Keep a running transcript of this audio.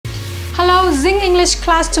Hello, Zing English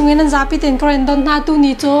class dingin and zapi ten koren don na tu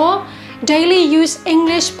ni cho daily use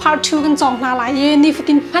English part 2 kan zong na lai ye ni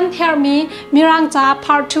fitin han her mi Mirang cha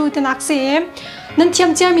part 2 ten akse nan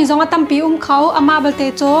thiamthiam mi zong atam pi khawh ama balte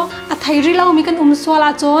cho a thai ri lo mi kan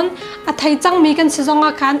swala chon a thai chang mi kan si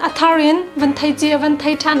zonga khan a tharin van thai che van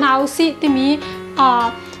thai tha nau si ti mi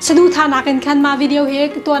sadu tha na kan khan ma video he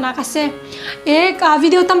to na ka se ek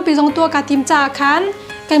video tam pi zong to ka tim cha khan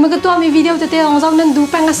kai ma ka to mi video te te zong nan du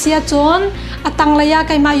peng asia chon atang la ya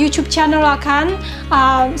kai ma YouTube channel la khan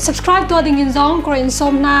subscribe to dingin zong korean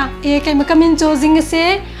som na e kai ma kamin cho jing se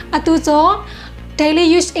atu cho daily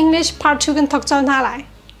use English part 2 kan thok chon na lai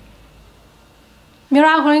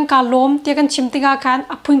Mirang hoin Kaa Lawm te kan chimh tiga khan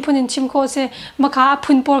phun phun in chim kho se makha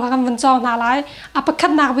phun pol kha kan van chong na lai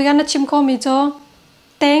apakhat nak bi kan chim kho mi cho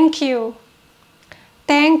thank you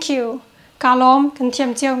Kaa Lawm kan thiam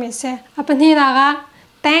chiao mi se apani na ga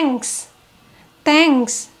thanks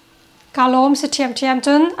Kaa Lawm se thiam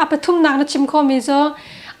chun apathum nak na chim kho mi cho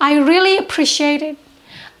I really appreciate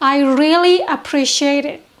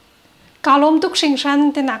it Kaa Lawm tuk sing ran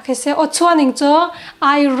te nak se o chuaning cho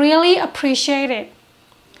I really appreciate it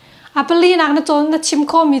apali nak na chon na chim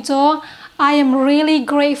kho mi cho I am really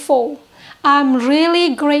grateful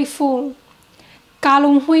Kaa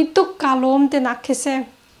lawmhpi tuk Kaa Lawm te nak se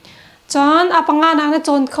chon apanga nak na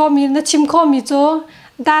chon kho mi na chim kho mi cho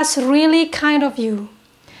that's really kind of you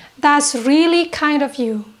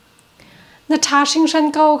na tha sing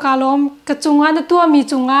ran ko Kaa Lawm ka chunga na tua mi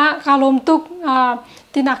chunga Kaa Lawm tuk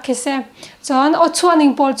ti nak se chon o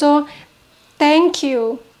chuaning pol cho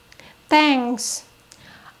thanks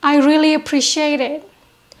I really appreciate it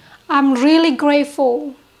I'm really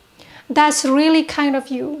grateful that's really kind of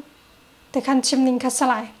you te khan chim ning kha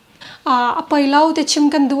salai apai lau te chim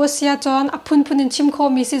kan du sia chon aphun in chim kho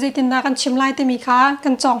mi si jaitin na kan chim lai te mi kha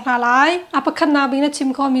kan chong na lai apakhat na bi na chim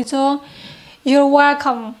kho mi cho you're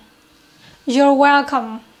welcome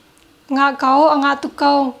nga kau anga tu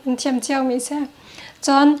kau kan thiam chiao mi se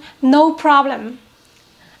chon no problem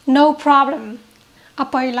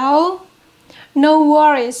apai lau no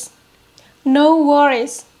worries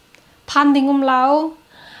phan dingum lau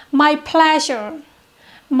my pleasure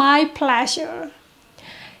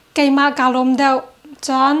kai ma Kaa Lawm Deuh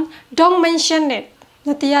chon don't mention it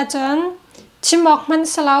natia chon chimok man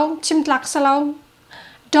salau chimtlak salau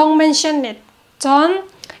don't mention it chon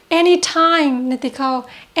anytime natikau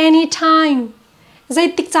anytime zai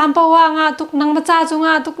tik cham pawa nga tuk nang ma cha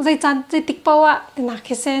chunga tuk zai tik pawa na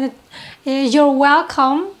khese you're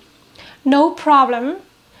welcome no problem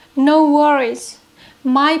no worries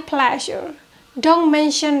my pleasure don't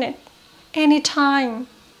mention it anytime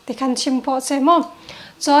te kan chim po se mo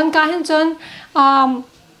chon ka hin chon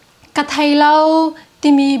ka thai lau ti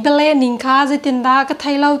mi bele ning kha zai tin da ka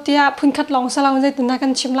thai lau tia phun khat long salau zai tin na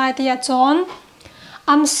kan chim lai tia chon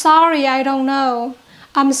I'm sorry I don't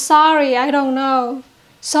know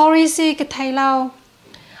sorry si ka thai lau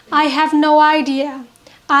I have no idea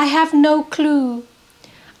I have no clue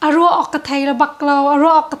aro ok ka thai la bak lau aro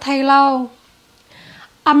ok ka thai lau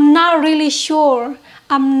I'm not really sure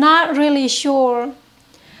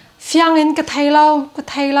fiang in ka thai lau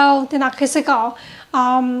te nak khese ka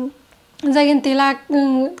zagin tila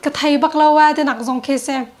ka thai bak lau wa te nak zong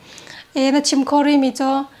khese e na chim khori mi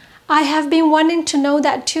cho I have been wanting to know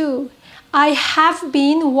that too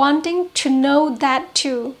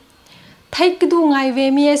thai kdu ngai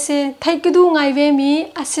ve mi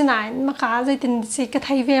asinan maka zaitin si ka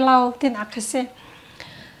thai ve lau te nak khese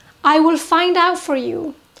I will find out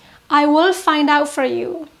for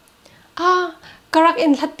you karak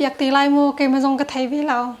in hlat piak te lai mo ke ma jong ka thai ve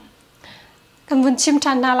lau kan bun chim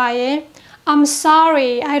than na lai I'm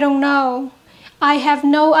sorry I don't know I have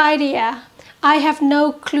no idea I have no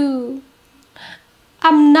clue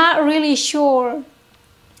I'm not really sure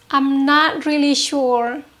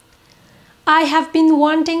I have been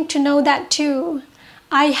wanting to know that too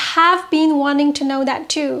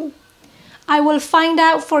I will find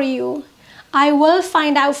out for you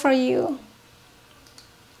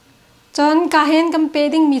chon ka hen kam pe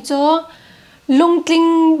ding mi cho lungtling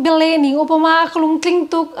bele ning opama kalungtling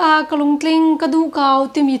tuk kalungtling kadu kau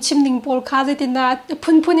ti mi chim ning pol kha je tin da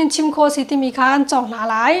phun in chim kho si ti mi kha kan chong la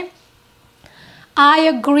lai I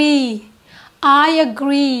agree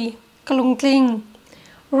kalungtling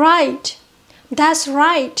right that's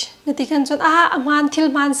right nati kan chon man thil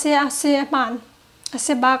man se ase man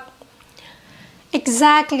ase bak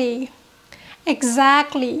exactly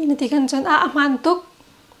nati kan chon man tuk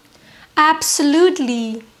absolutely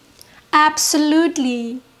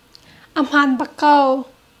amhan bakau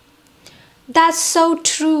that's so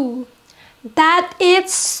true That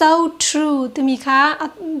is so true. Tumi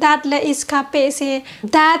kha that le is kha pe se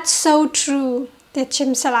that's so true. Te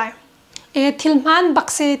chim salai. E thilman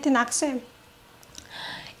bakse tinak se.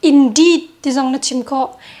 Indeed, ti zong na chim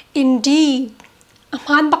ko. Indeed.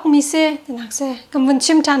 Aman bak mi se tinak se. Kamvun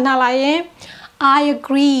chim tan na lai. I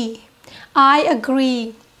agree. I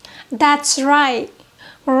agree. That's right.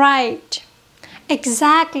 Right.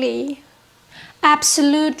 Exactly.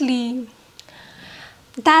 Absolutely.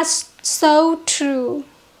 That's so true.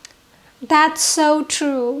 That's so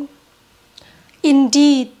true.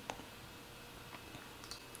 Indeed.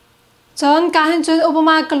 Chon kahin chon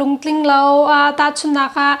obama ka lungtling lo ta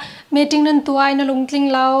chuna ka meeting nan tuai na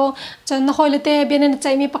lungtling lo chon na hoilete bian na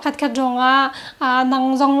chai mi pakhat kha jonga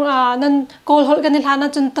nang zong nan kol hol kan hla na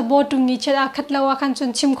chon tabo tungi chela khat lo khan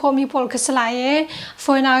chon chim kho mi pol khaslai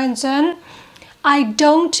for na chon I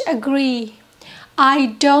don't agree. I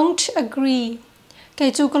don't agree.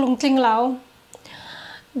 Kai chu ka lungtling lo.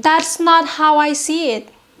 That's not how I see it.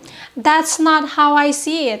 That's not how I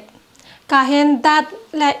see it. Kahen that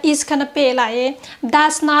is kana pe lai.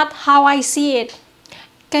 That's not how I see it.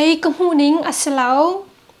 Kai kamuning asalaw.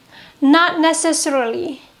 Not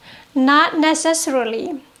necessarily. Not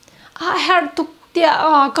necessarily. I heard to tia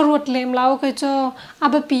karut lem lao kai cho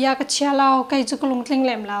abapiya ka chia lao kai chu kalungtling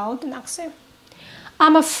lem lao tinakse.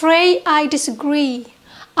 I'm afraid I disagree.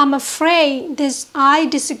 I'm afraid I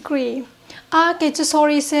disagree. Kai chu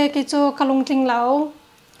sorry se kai chu kalungtling lao.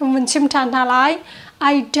 Mun chim tan na lai.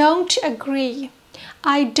 I don't agree.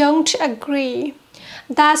 I don't agree.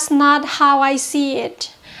 That's not how I see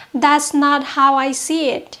it. That's not how I see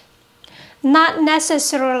it. Not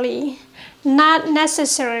necessarily. Not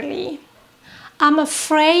necessarily. I'm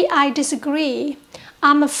afraid I disagree.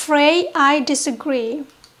 I'm afraid I disagree.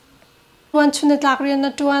 One chunit lakrian na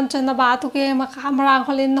tuan chan na ba tu ke makamrang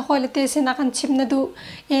holin na hoilete se na kan chim na du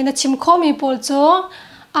e na chim kho mi pol cho.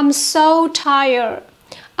 I'm so tired.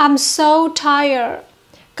 I'm so tired.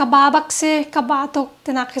 Kababak se kabatok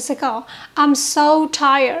tinakise ka. I'm so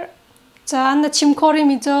tired. Chan na chim khori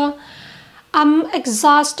mi cho. I'm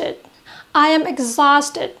exhausted. I am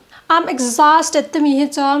exhausted. I'm exhausted to me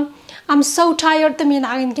cho. I'm so tired to me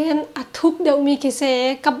nagin ken athuk deu mi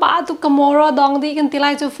kise kabatuk kamoro dong di kan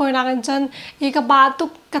tilai cho foi nagin chan e kabatuk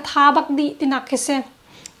kathabak di tinakise.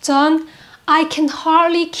 Chan I can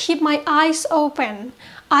hardly keep my eyes open.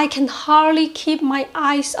 I can hardly keep my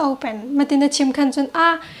eyes open. Matina chim khan chun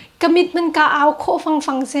kamit man ka aw kho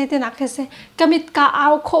fang se tinakise. Kamit ka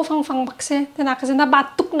aw kho fang bak se tinakise na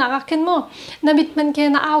batuk na ken mo. Namit man ke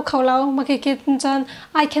na aw khawlaw makikit chan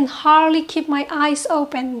I can hardly keep my eyes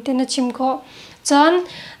open tina chim kho. Chan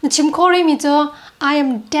na chim kho ri mi cho I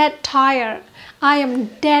am dead tired. I am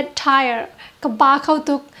dead tired. Ka ba khaw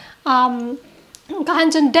tuk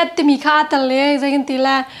kahan chun dead ti mi kha tale zagen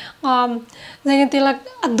tila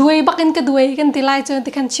duai bakin ka duai kan tilai chun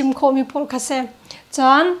ti kan chim kho mi pol khase.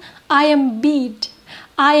 Chan I am beat.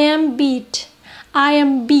 I am beat. I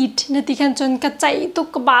am beat. Nati kan chun ka chai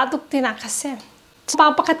tuk ka ba tuk tina khase.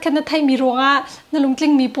 Pa pakat kan na thai mi ronga na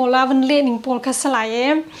lungtling mi pola van le ning pol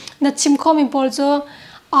khasalai na chim kho mi pol cho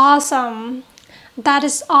awesome. That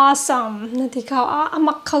is awesome. Nati khaw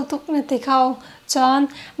amak khaw tuk nati khaw Chan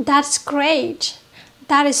that's great.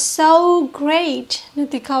 That is so great.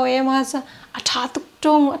 Nati khaw e ma sa athatuk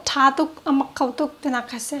tung athatuk amak khaw tuk tina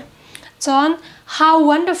khase. Chan how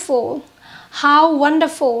wonderful. How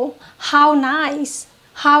wonderful. How nice.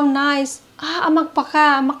 How nice. Amak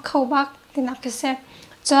baka amak khaw bak tina khase.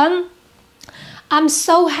 Chan I'm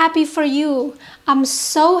so happy for you. I'm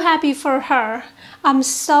so happy for her. I'm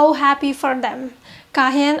so happy for them.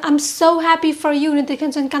 Kahen I'm so happy for you niti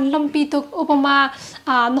kan chan kan lawmhpi tuk upama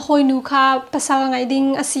nhoi nu kha pasal ngai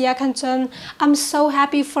ding asia kan chan I'm so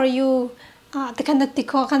happy for you te kan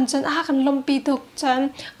tikho kan chan kan lawmhpi tuk chan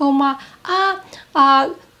oma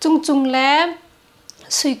chung le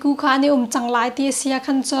suiku kha ni changlai ti asia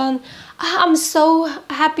kan chan I'm so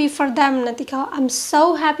happy for them nati kha I'm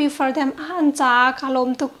so happy for them an cha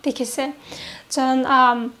kalom tuk tikise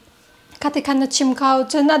chan Katikan chim khaw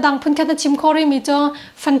chen adang phun khat chim khori mi cho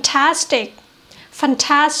fantastic.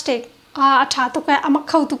 Fantastic. Atha tuk amak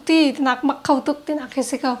khaw tuk ti nak mak khaw tuk ti nak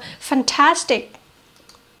khise khaw fantastic.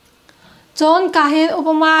 Chon kahen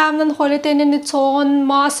upama nan holite ne ni chon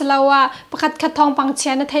ma salawa pakhat khat thong pang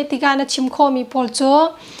chian na thai tika na chim kho mi pol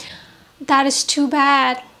cho that is too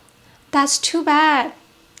bad. That's too bad.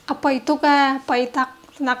 Apai tuk pai tak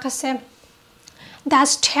nak khase.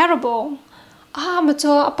 That's terrible.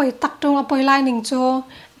 Macho apai tak tung apai lai ning cho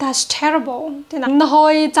that's terrible. Tinang na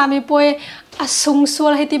hoi chami poi asung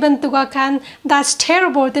sul heti ban tuga khan that's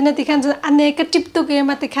terrible. Tina tikan ane ka tip tu ke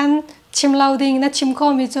ma tikan chim loading na chim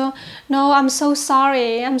ko mi cho no I'm so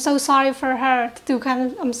sorry for her tu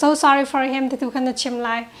kan I'm so sorry for him tu kan na chim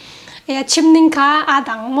lai e chim ning kha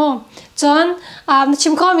adang mo chon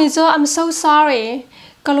chim ko mi cho I'm so sorry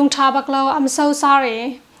kalung tha bak lo I'm so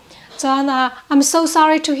sorry chon I'm so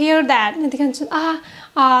sorry to hear that ni kan chon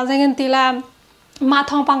zangan tila ma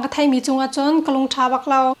thong pang ka thai mi chunga chon kalung tha bak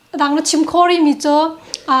lo dang na chim khori mi cho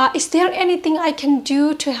is there anything I can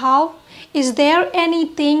do to help? Is there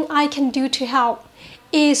anything I can do to help?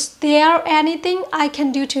 Is there anything I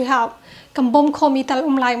can do to help? Kambom ko mi tal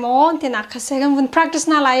lai mo tina kasi when practice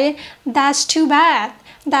na lai that's too bad.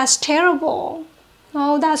 That's terrible.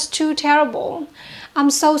 Oh, that's too terrible. I'm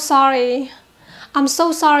so sorry. I'm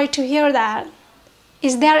so sorry to hear that.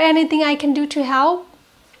 Is there anything I can do to help?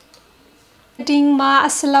 Ding ma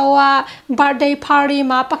asalawa birthday party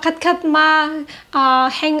ma pakat ma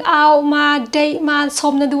hang out ma date ma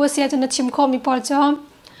som na duwa siya na chim ko mi por cho.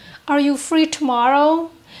 Are you free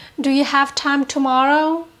tomorrow? Do you have time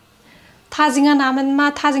tomorrow? Thajinga naman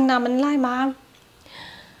ma thajing naman lai ma.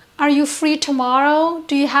 Are you free tomorrow?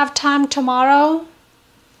 Do you have time tomorrow?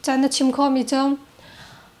 Cho na chim ko mi cho.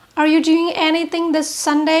 Are you doing anything this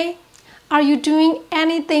Sunday? Are you doing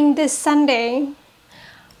anything this Sunday?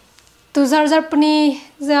 Tu zar pani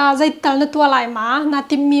zai tal na tuah lai ma na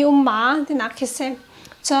tim mi ma tina kise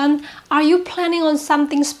chon are you planning on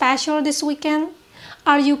something special this weekend?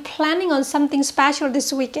 Are you planning on something special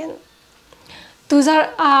this weekend? Tu zar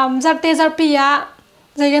te zar pia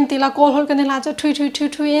zai gan tila kol hol kan la cho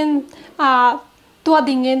thui in tuah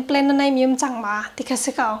dingin plan na nai mi chang ma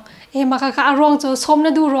tikase ka e ma ka arong cho som na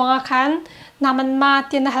du rong a khan naman ma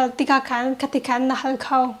tin na hal tika khan katikan na hal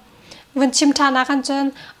khawh. When chimtana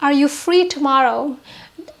kanchen, are you free tomorrow?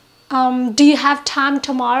 Do you have time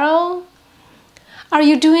tomorrow? Are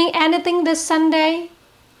you doing anything this Sunday?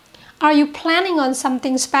 Are you planning on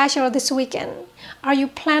something special this weekend? Are you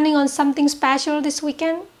planning on something special this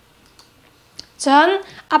weekend? Chen,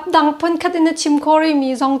 up dang pun kat in the chim kori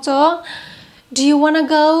mi zong cho. Do you wanna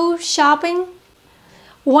go shopping?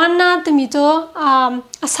 Wanna to mi to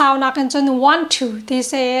asaw na kanchen want to. They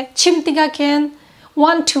say chim tiga ken.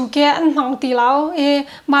 Want to get hmang ti lao e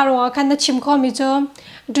maro kan na chim ko mi cho.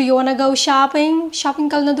 Do you wanna go shopping? Shopping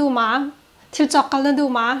kal na du ma. Thil chok kal na du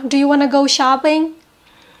ma. Do you wanna go shopping?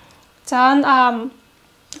 Chan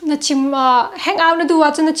na chim hang out na du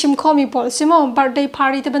wa chan na chim ko mi pol simo birthday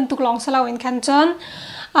party te ban tuk long salaw in kan chan.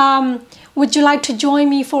 Would you like to join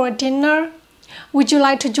me for a dinner? Would you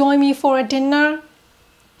like to join me for a dinner?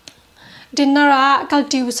 Dinner kal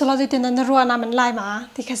tiu solo de tin na ruwa na man lai ma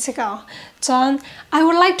tikase ka John, I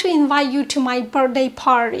would like to invite you to my birthday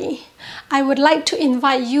party. I would like to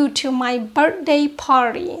invite you to my birthday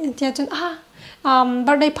party. Tia chun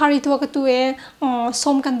birthday party tu ka tu e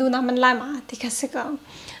som kan du na man lai ma tikase ka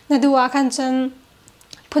na duwa kan chun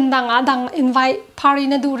phundanga dang invite party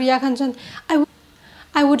na du ria kan chun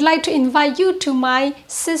I would like to invite you to my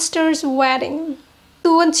sister's wedding.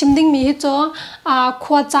 Tuan chimding mi cho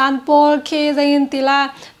khwa chan pol ke zain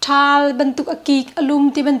tila thal bantuk akik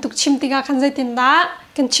alum ti bantuk chim tiga khan zai tin da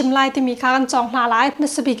kan chim lai ti mi kha kan chong hla lai na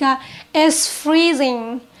sabika is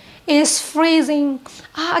freezing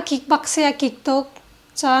akik bak se akik tok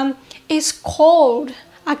chan is cold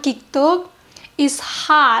akik tok is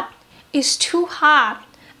hot is too hot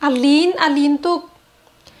alin tok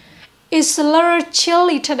is a little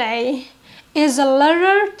chilly today. Is a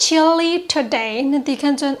little chilly today. Nanti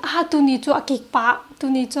kan chon tu ni cho akik pa, tu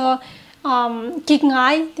ni cho kik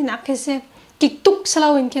ngai ti nak kese kik tuk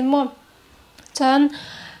salaw in ken mo. Chon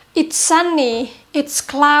it's sunny, it's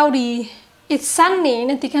cloudy. It's sunny.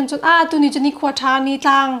 Nanti kan chon tu ni cho ni khwa tha ni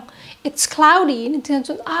tang. It's cloudy. Nanti kan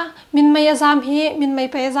chon min mai azam he, min mai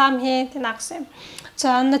pe azam he ti nak se.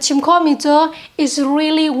 Chon na chim kho mi cho is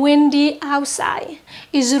really windy outside.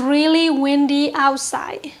 Is really windy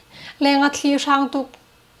outside. Lenga clear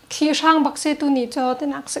shang bakse tu ni cho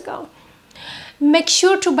tenak se go. Make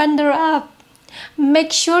sure to bundle up.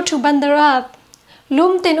 Make sure to bundle up.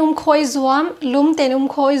 Lum ten khoi zuam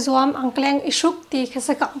angkleng isuk ti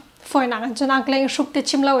khase ka. Foi nang chon angkleng isuk te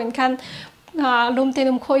chim law in kan lum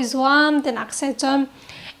ten khoi zuam tenak se chon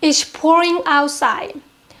is pouring outside.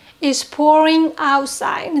 Is pouring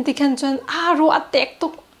outside. Nanti kan chon ro attack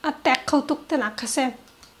khau tuk tenak khase.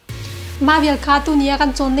 Ma vial kha tu nia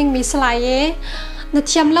kan chon ding mi slai na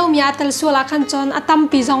thiam lo mia tel suala kan chon atam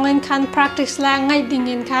pi zong en kan practice la ngai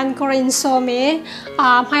dingin kan korean sawm e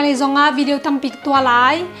Hmailei zonga video tam pi tua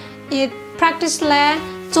lai it practice la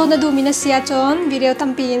chon na du mi na sia chon video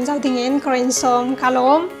tam pi in zau dingin korean sawm Kaa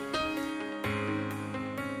Lawm